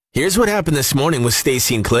Here's what happened this morning with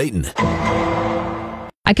Stacey and Clayton.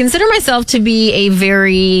 I consider myself to be a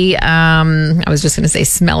very, I was just going to say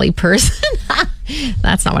smelly person.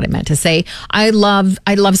 That's not what I meant to say. I love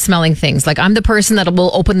smelling things. Like, I'm the person that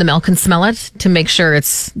will open the milk and smell it to make sure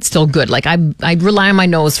it's still good. Like, I rely on my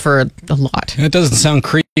nose for a lot. It doesn't sound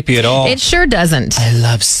creepy at all. It sure doesn't. I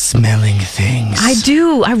love smelling things. I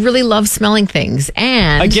do. I really love smelling things.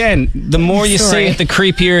 And again, the more you say it, the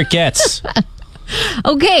creepier it gets.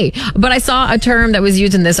 Okay, but I saw a term that was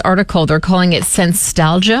used in this article. They're calling it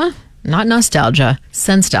senstalgia. Not nostalgia,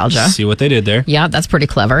 senstalgia. See what they did there. Yeah, that's pretty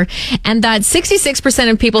clever. And that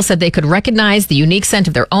 66% of people said they could recognize the unique scent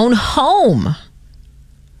of their own home.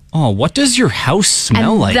 Oh, what does your house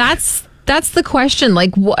smell like? That's the question.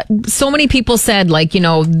 Like, what? So many people said, like,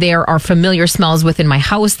 there are familiar smells within my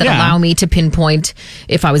house that allow me to pinpoint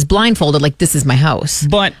if I was blindfolded, like, this is my house.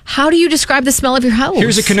 But how do you describe the smell of your house?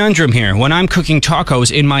 Here's a conundrum here. When I'm cooking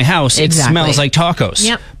tacos in my house, it smells like tacos.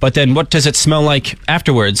 Yep. But then what does it smell like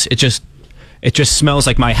afterwards? It just smells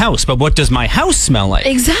like my house. But what does my house smell like?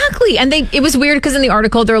 Exactly. And it was weird because in the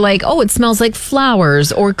article, they're like, oh, it smells like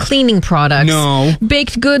flowers or cleaning products. No.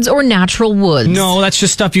 Baked goods or natural woods. No, that's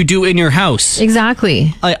just stuff you do in your house.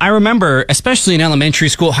 Exactly. I remember, especially in elementary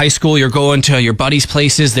school, high school, you're going to your buddies'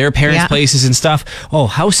 places, their parents' places and stuff. Oh,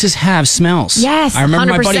 houses have smells. Yes, I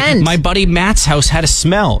remember 100%. my buddy Matt's house had a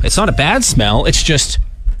smell. It's not a bad smell. It's just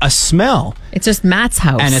a smell. It's just Matt's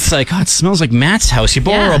house. And it's like, oh, it smells like Matt's house. You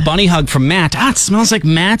borrow a bunny hug from Matt. It smells like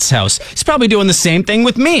Matt's house. He's probably doing the same thing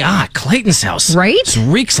with me. Clayton's house. Right? It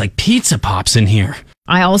reeks like pizza pops in here.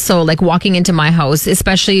 I also like walking into my house,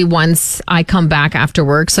 especially once I come back after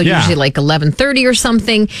work. So usually like 11:30 or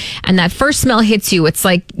something. And that first smell hits you. It's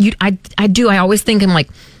like, I always think, I'm like,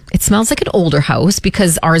 it smells like an older house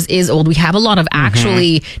because ours is old. We have a lot of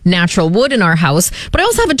actually natural wood in our house, but I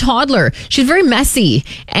also have a toddler. She's very messy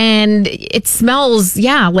and it smells,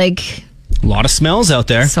 like... A lot of smells out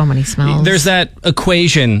there. So many smells. There's that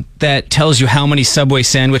equation that tells you how many Subway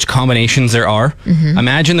sandwich combinations there are. Mm-hmm.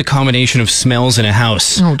 Imagine the combination of smells in a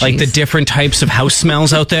house. Oh, like the different types of house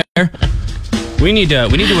smells out there. We need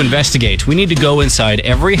to investigate. We need to go inside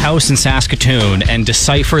every house in Saskatoon and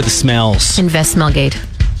decipher the smells. Invest Smellgate.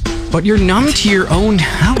 But you're numb to your own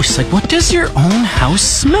house. Like, what does your own house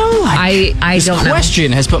smell like? I don't know. This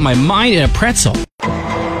question has put my mind in a pretzel.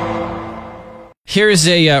 Here's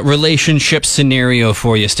a relationship scenario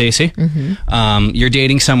for you, Stacey. Mm-hmm. You're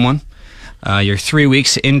dating someone. You're 3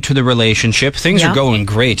 weeks into the relationship. Things are going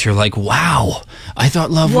great. You're like, wow, I thought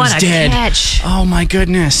love was dead. What a catch. Oh, my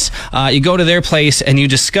goodness. You go to their place and you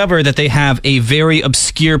discover that they have a very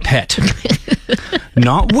obscure pet.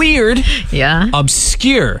 Not weird. Yeah.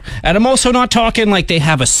 Obscure. And I'm also not talking like they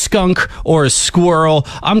have a skunk or a squirrel.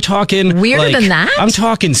 I'm talking... Weirder than that? I'm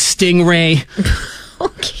talking stingray.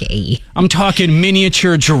 Okay. I'm talking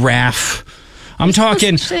miniature giraffe. I'm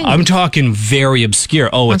talking very obscure.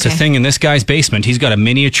 Oh, it's a thing in this guy's basement. He's got a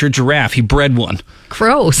miniature giraffe. He bred one.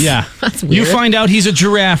 Gross. Yeah. That's weird. You find out he's a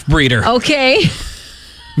giraffe breeder. Okay.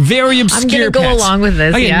 Very obscure. I'm going to go along with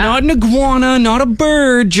this. Okay, not an iguana, not a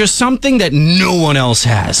bird, just something that no one else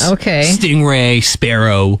has. Okay. Stingray,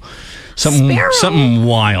 sparrow, something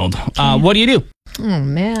wild. What do you do? Oh,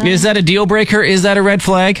 man. Is that a deal breaker? Is that a red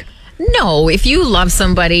flag? No, if you love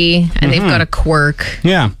somebody and they've got a quirk,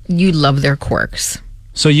 you love their quirks.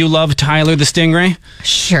 So you love Tyler the Stingray?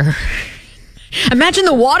 Sure. Imagine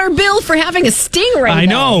the water bill for having a stingray. I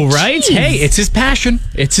know, right? Jeez. Hey, it's his passion.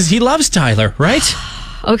 He loves Tyler, right?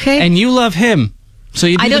 Okay. And you love him. So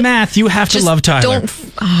you do the math. You have to love Tyler.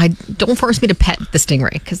 Don't force me to pet the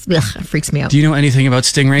stingray because it freaks me out. Do you know anything about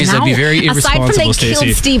stingrays? No. That'd be very irresponsible, Aside from they Stacey.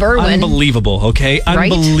 killed Steve Irwin. Unbelievable, okay?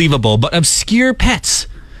 Right? Unbelievable. But obscure pets.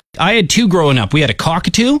 I had two growing up. We had a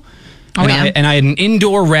cockatoo, and I had an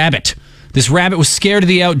indoor rabbit. This rabbit was scared of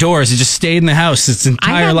the outdoors. It just stayed in the house its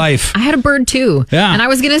entire life. I had a bird too. Yeah. And I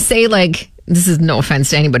was going to say, like, this is no offense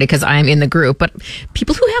to anybody because I'm in the group, but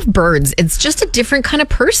people who have birds, it's just a different kind of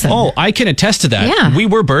person. Oh, I can attest to that. Yeah. We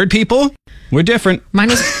were bird people. We're different. Mine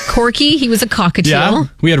was Corky. He was a cockatoo. Yeah.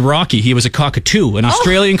 We had Rocky. He was a cockatoo. An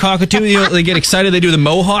Australian cockatoo. You know, they get excited. They do the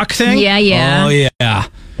mohawk thing. Yeah. Oh, yeah.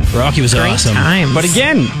 Rocky was Great awesome. times. But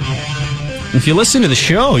again, if you listen to the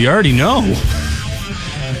show, you already know.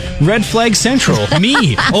 Red Flag Central.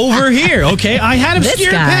 Me. Over here. Okay. I had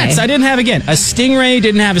obscure pets. I didn't have, again, a stingray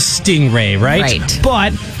didn't have a stingray, right? Right.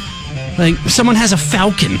 But, like, someone has a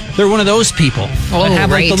falcon. They're one of those people that have,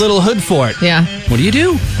 like, the little hood for it. Yeah. What do you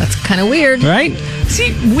do? That's kind of weird. Right?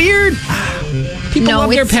 See, weird. People love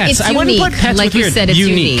their pets. It's I wouldn't put pets like with you weird. said, it's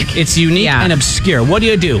unique. It's unique and obscure. What do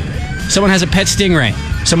you do? Someone has a pet stingray.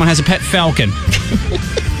 Someone has a pet falcon.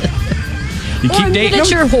 You keep dating them?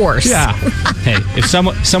 Miniature horse. Yeah. Hey, if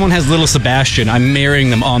someone has little Sebastian, I'm marrying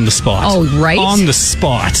them on the spot. Oh, right? On the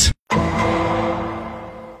spot.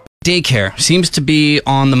 Daycare seems to be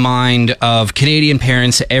on the mind of Canadian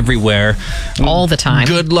parents everywhere. All the time.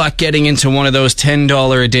 Good luck getting into one of those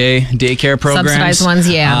 $10 a day daycare programs. Subsidized ones,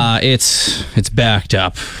 yeah. It's backed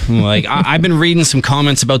up. Like I've been reading some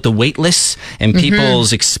comments about the wait lists and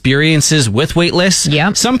people's experiences with wait lists.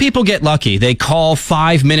 Yep. Some people get lucky. They call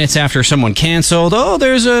 5 minutes after someone canceled. Oh,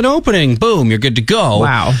 there's an opening. Boom, you're good to go.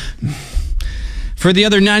 Wow. For the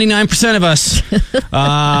other 99% of us,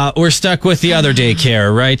 we're stuck with the other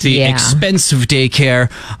daycare, right? The expensive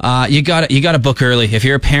daycare. You gotta book early. If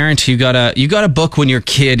you're a parent, you gotta book when your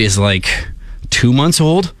kid is like 2 months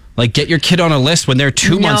old. Like, get your kid on a list when they're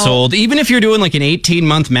 2 months old. Even if you're doing like an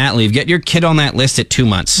 18-month mat leave, get your kid on that list at 2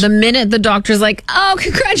 months. The minute the doctor's like, "Oh,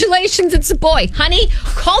 congratulations, it's a boy, honey,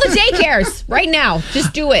 call the daycares right now.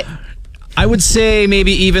 Just do it." I would say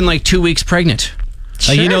maybe even like 2 weeks pregnant.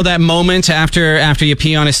 Sure. You know that moment after you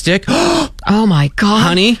pee on a stick? Oh my God.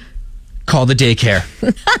 Honey, call the daycare.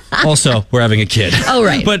 Also, we're having a kid. Oh,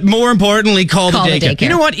 right. But more importantly, call the daycare. You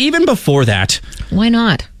know what? Even before that. Why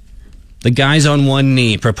not? The guy's on one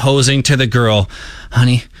knee proposing to the girl.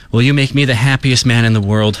 Honey, will you make me the happiest man in the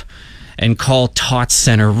world? And call Tots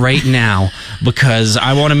Center right now because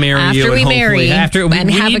I want to marry you. After we marry, we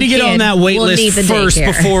need to get on that wait list first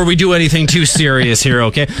before we do anything too serious here.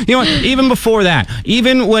 Okay, you know what? Even before that,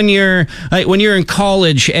 even when you're in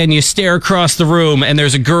college and you stare across the room and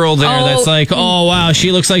there's a girl there that's like, oh wow,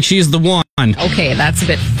 she looks like she's the one. Okay, that's a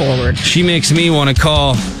bit forward. She makes me want to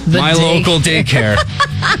call my local daycare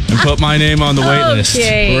and put my name on the wait list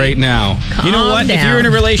right now. You know what? Down. If you're in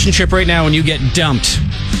a relationship right now and you get dumped,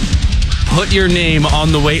 put your name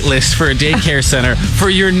on the wait list for a daycare center for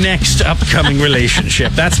your next upcoming relationship.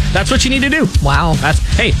 That's what you need to do. Wow.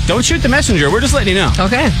 Hey, don't shoot the messenger. We're just letting you know.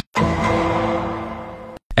 Okay.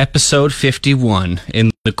 Episode 51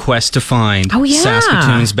 in the quest to find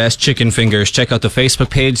Saskatoon's best chicken fingers. Check out the Facebook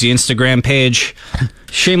page, the Instagram page.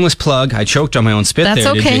 Shameless plug. I choked on my own spit there. That's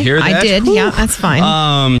okay. Did you hear that? I did. Ooh. Yeah, that's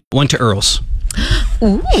fine. Went to Earl's.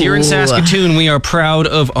 Ooh. Here in Saskatoon, we are proud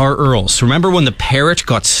of our Earls. Remember when the parrot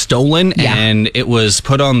got stolen and it was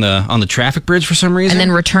put on the traffic bridge for some reason? And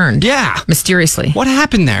then returned. Yeah. Mysteriously. What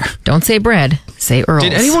happened there? Don't say bread. Say Earls.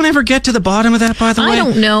 Did anyone ever get to the bottom of that, by the way? I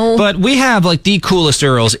don't know. But we have like the coolest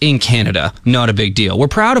Earls in Canada. Not a big deal. We're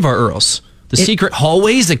proud of our Earls. The secret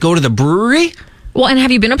hallways that go to the brewery. Well, and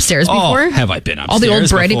have you been upstairs before? Oh, have I been upstairs? All the old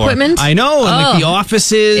bread before? equipment? I know, and like the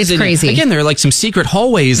offices. It's crazy. Again, there are like some secret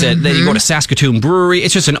hallways that you go to Saskatoon Brewery.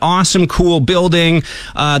 It's just an awesome, cool building.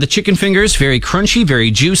 The chicken fingers, very crunchy,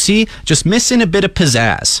 very juicy, just missing a bit of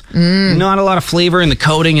pizzazz. Not a lot of flavor in the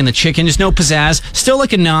coating and the chicken, just no pizzazz. Still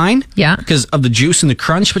like a 9 because of the juice and the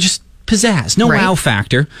crunch, but just pizzazz. No wow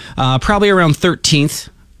factor. Probably around 13th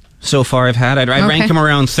so far I've had. I'd rank them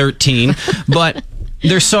around 13, but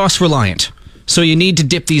they're sauce reliant. So you need to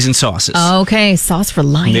dip these in sauces. Okay, sauce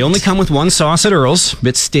reliant. They only come with one sauce at Earl's. A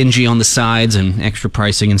bit stingy on the sides and extra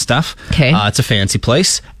pricing and stuff. Okay. It's a fancy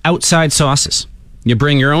place. Outside sauces. You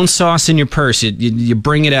bring your own sauce in your purse. You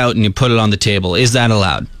bring it out and you put it on the table. Is that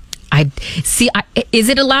allowed? Is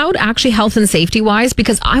it allowed actually health and safety wise?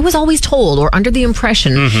 Because I was always told or under the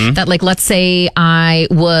impression that, like, let's say I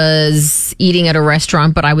was eating at a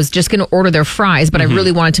restaurant, but I was just going to order their fries, but I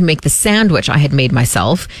really wanted to make the sandwich I had made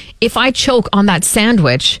myself. If I choke on that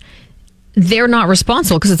sandwich, they're not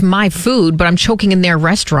responsible because it's my food, but I'm choking in their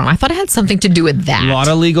restaurant. I thought it had something to do with that. A lot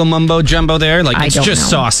of legal mumbo jumbo there. Like, it's just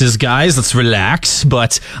sauces, guys. Let's relax.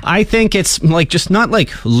 But I think it's like just not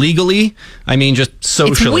like legally. I mean, just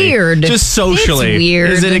socially. It's weird. Just socially. It's weird.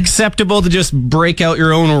 Is it acceptable to just break out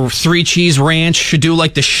your own 3 cheese ranch? Should do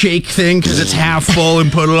like the shake thing because it's half full and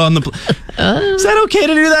put it on the Is that okay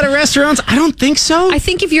to do that at restaurants? I don't think so. I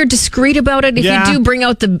think if you're discreet about it, if you do bring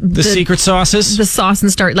out the secret sauces, the sauce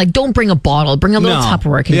and start, like, don't bring a bottle, bring a little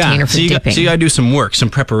Tupperware container for dipping. So you gotta do some work, some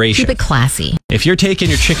preparation. Keep it classy. If you're taking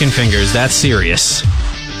your chicken fingers, that's serious.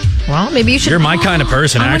 Well, maybe you should. You're my kind of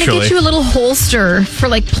person, actually. I'm gonna get you a little holster for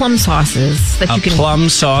like plum sauces that you can. A plum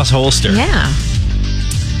sauce holster. Yeah.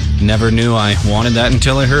 Never knew I wanted that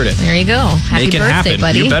until I heard it. There you go. Happy Make it birthday, happen,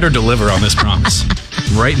 buddy. You better deliver on this promise.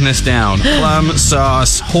 Writing this down. Plum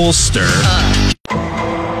sauce holster.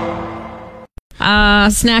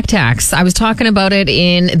 Snack tax. I was talking about it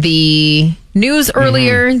in the news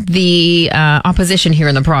earlier. The opposition here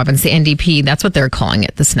in the province, the NDP, that's what they're calling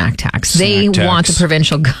it, the snack tax. They want the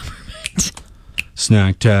provincial government.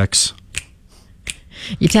 Snack tax.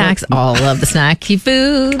 You tax all of the snacky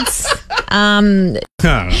foods.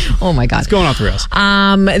 Oh my God. It's going off the rails.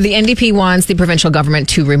 The NDP wants the provincial government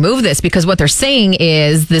to remove this because what they're saying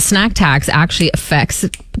is the snack tax actually affects.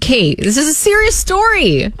 Okay, this is a serious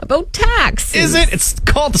story about tax. Is it? It's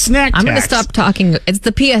called the snack tax. I'm going to stop talking. It's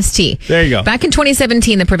the PST. There you go. Back in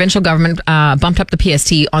 2017, the provincial government bumped up the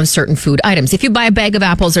PST on certain food items. If you buy a bag of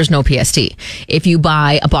apples, there's no PST. If you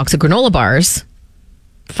buy a box of granola bars,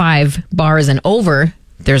 5 bars and over,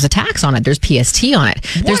 there's a tax on it. There's PST on it.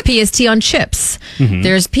 What? There's PST on chips. Mm-hmm.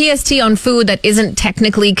 There's PST on food that isn't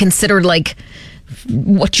technically considered like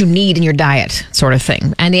what you need in your diet sort of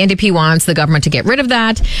thing. And the NDP wants the government to get rid of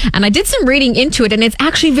that. And I did some reading into it, and it's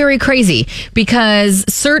actually very crazy because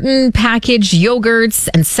certain packaged yogurts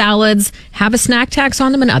and salads have a snack tax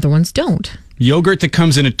on them and other ones don't. Yogurt that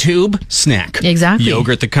comes in a tube, snack. Exactly.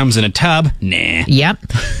 Yogurt that comes in a tub, nah. Yep.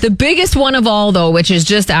 The biggest one of all, though, which is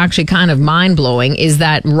just actually kind of mind-blowing, is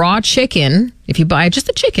that raw chicken, if you buy just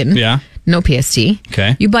a chicken, no PST.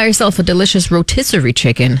 Okay. You buy yourself a delicious rotisserie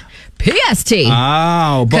chicken, PST.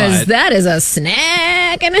 Oh, but... because that is a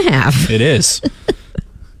snack and a half. It is.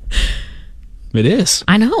 It is.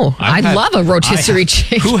 I know. I love a rotisserie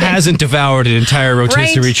chicken. Who hasn't devoured an entire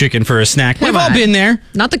rotisserie chicken for a snack? We've all been there.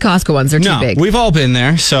 Not the Costco ones. They're too big. We've all been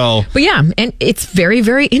there. So, but yeah, and it's very,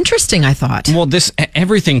 very interesting, I thought. Well,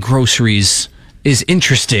 everything groceries is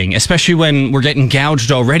interesting, especially when we're getting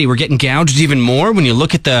gouged already. We're getting gouged even more when you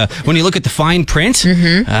look at the fine print.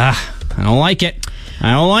 Mm-hmm. I don't like it.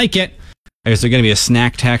 I don't like it. Is there going to be a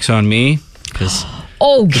snack tax on me? Because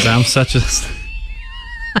I'm such a...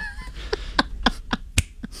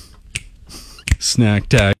 snack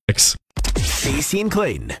tax. Stacey and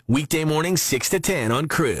Clayton, weekday mornings 6 to 10 on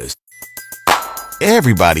Cruise.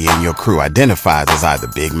 Everybody in your crew identifies as either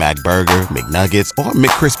Big Mac Burger, McNuggets, or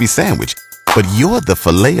McCrispy Sandwich. But you're the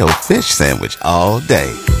Filet-O-Fish Sandwich all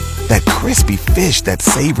day. That crispy fish, that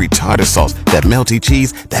savory tartar sauce, that melty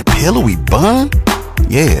cheese, that pillowy bun.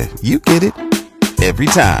 Yeah, you get it. Every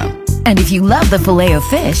time. And if you love the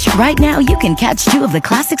Filet-O-Fish, right now you can catch 2 of the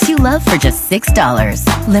classics you love for just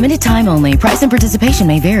 $6. Limited time only. Price and participation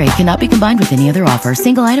may vary. Cannot be combined with any other offer.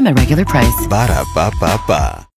 Single item at regular price. Ba-da-ba-ba-ba.